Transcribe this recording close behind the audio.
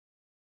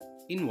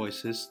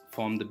Invoices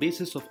form the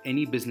basis of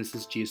any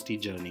business's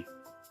GST journey.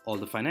 All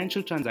the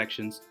financial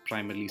transactions,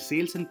 primarily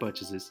sales and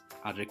purchases,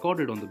 are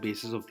recorded on the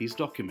basis of these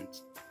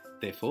documents.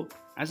 Therefore,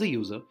 as a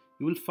user,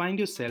 you will find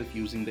yourself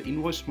using the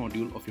invoice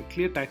module of your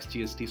ClearTax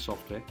GST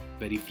software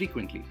very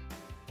frequently.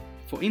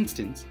 For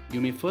instance, you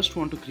may first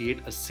want to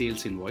create a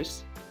sales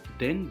invoice,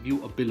 then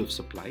view a bill of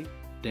supply,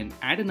 then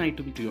add an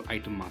item to your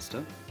item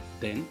master,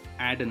 then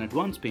add an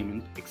advance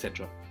payment,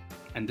 etc.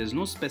 And there's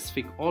no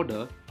specific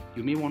order.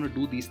 You may want to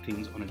do these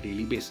things on a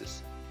daily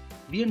basis.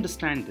 We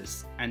understand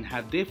this and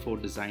have therefore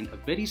designed a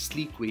very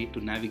sleek way to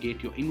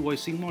navigate your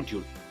invoicing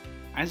module.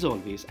 As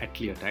always at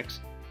ClearTax,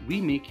 we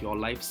make your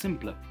life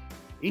simpler.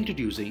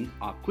 Introducing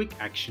our Quick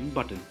Action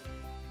button.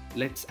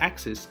 Let's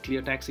access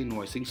ClearTax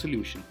Invoicing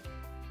Solution.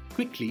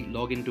 Quickly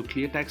log into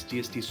ClearTax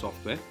GST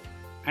software.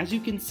 As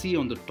you can see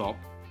on the top,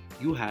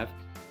 you have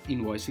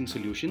Invoicing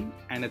Solution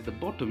and at the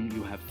bottom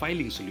you have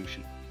Filing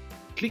Solution.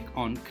 Click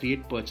on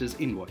Create Purchase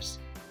Invoice.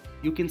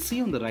 You can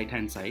see on the right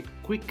hand side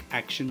Quick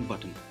Action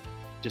button.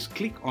 Just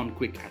click on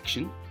Quick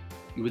Action.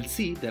 You will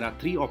see there are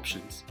three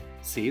options: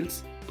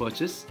 Sales,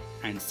 Purchase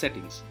and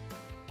Settings.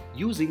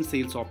 Using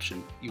Sales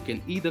option, you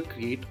can either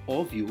create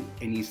or view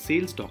any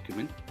sales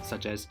document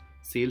such as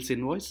sales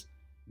invoice,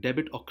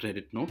 debit or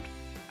credit note,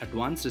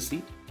 advance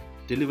receipt,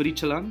 delivery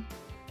challan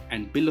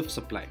and bill of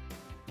supply.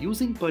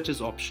 Using Purchase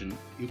option,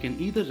 you can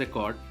either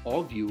record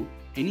or view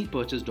any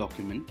purchase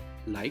document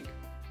like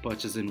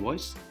purchase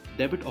invoice,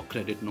 debit or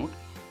credit note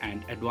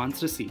and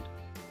advance receipt.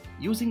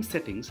 Using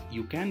Settings,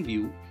 you can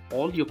view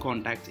all your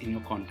contacts in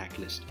your contact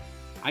list,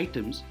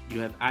 items you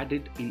have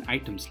added in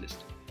items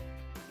list.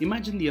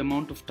 Imagine the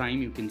amount of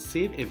time you can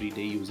save every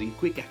day using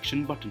Quick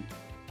Action button.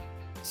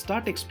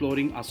 Start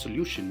exploring our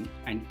solution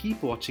and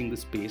keep watching the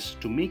space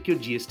to make your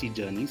GST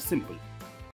journey simple.